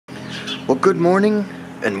Well, good morning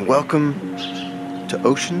and welcome to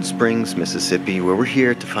Ocean Springs, Mississippi, where we're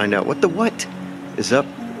here to find out what is up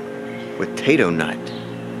with Tato-Nut.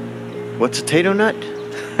 What's a Tato-Nut?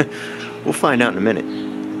 We'll find out in a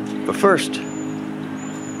minute. But first,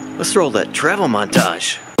 let's roll that travel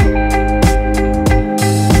montage.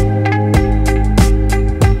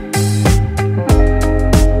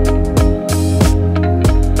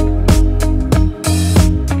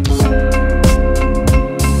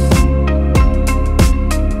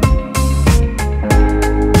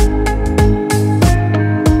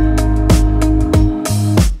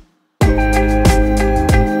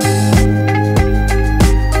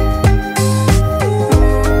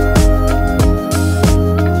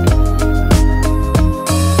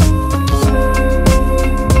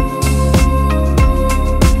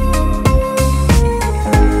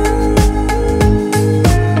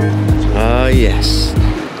 Yes,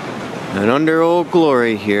 and under Old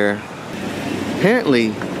Glory here, apparently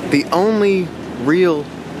the only real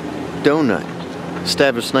donut,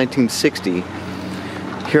 established 1960,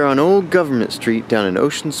 here on Old Government Street down in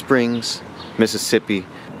Ocean Springs, Mississippi.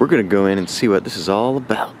 We're gonna go in and see what this is all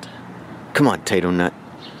about. Come on, Tato-Nut.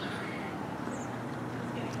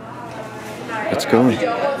 Let's go in.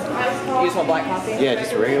 You just want black coffee? Yeah,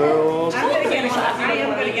 just regular old. I am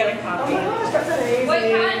gonna get a coffee. What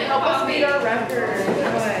kind of coffee? Beat our record.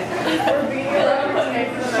 We're beating our record to make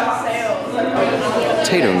for the most sales.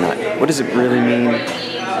 Tato-Nut. What does it really mean?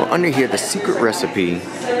 Well, under here, the secret recipe,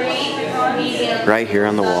 right here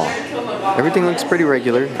on the wall. Everything looks pretty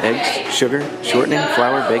regular. Eggs, sugar, shortening,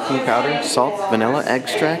 flour, baking powder, salt, vanilla,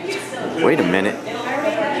 extract. Wait a minute.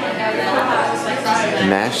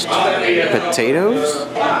 Mashed potatoes?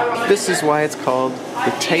 This is why it's called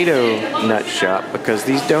the Tato-Nut Shop, because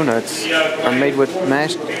these donuts are made with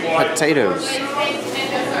mashed potatoes.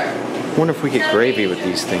 Wonder if we get gravy with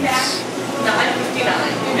these things.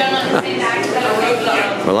 Huh.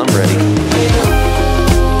 Well, I'm ready.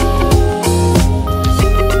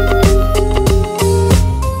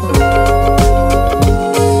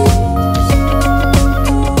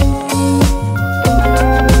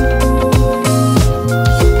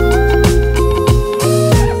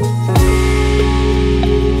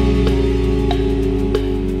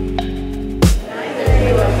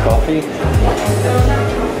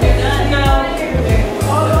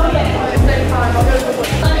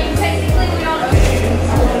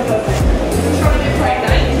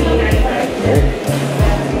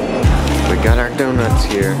 We got our donuts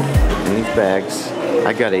here in these bags.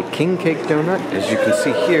 I got a king cake donut, as you can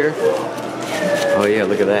see here. Oh yeah,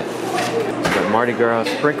 look at that. It's got Mardi Gras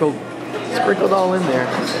sprinkled all in there.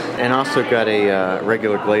 And also got a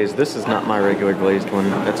regular glazed. This is not my regular glazed one.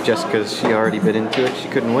 That's just because she already bit into it. She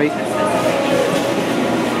couldn't wait.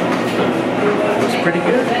 Looks pretty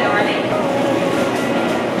good.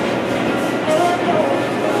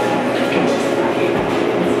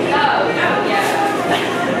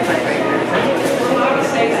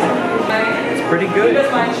 It's pretty good.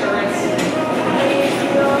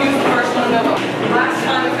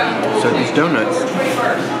 So these donuts,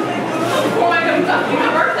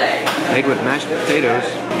 made with mashed potatoes.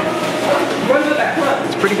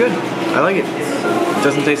 It's pretty good. I like it. It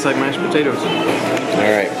doesn't taste like mashed potatoes.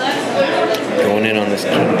 Alright. Going in on this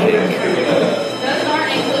king cake.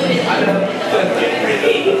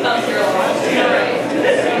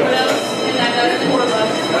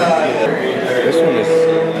 This one is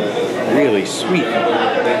really sweet.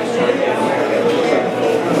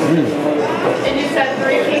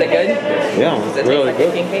 Is it good? Yeah, Does it really taste like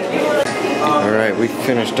good. king cake? Alright, we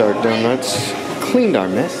finished our donuts, cleaned our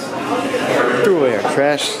mess, threw away our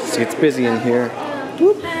trash. See, it's busy in here.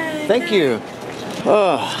 Whoop. Thank you.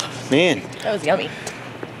 Oh, man. That was yummy.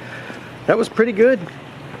 That was pretty good.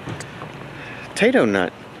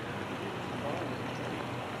 Tato-Nut.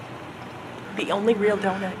 The only real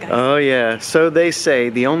donut, guys. Oh, yeah. So they say,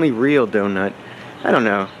 the only real donut. I don't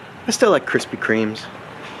know. I still like Krispy Kremes.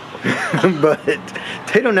 But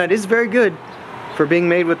Tato-Nut is very good for being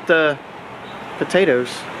made with potatoes.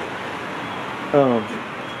 I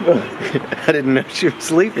didn't know she was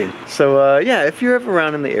sleeping. So yeah, if you're ever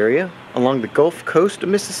around in the area along the Gulf Coast of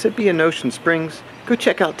Mississippi and Ocean Springs, go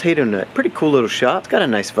check out Tato-Nut. Pretty cool little shop. It's got a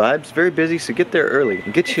nice vibe. It's very busy, so get there early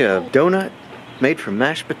and get you a donut made from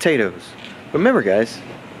mashed potatoes. Remember, guys,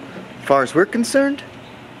 as far as we're concerned,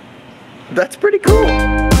 that's pretty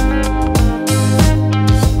cool.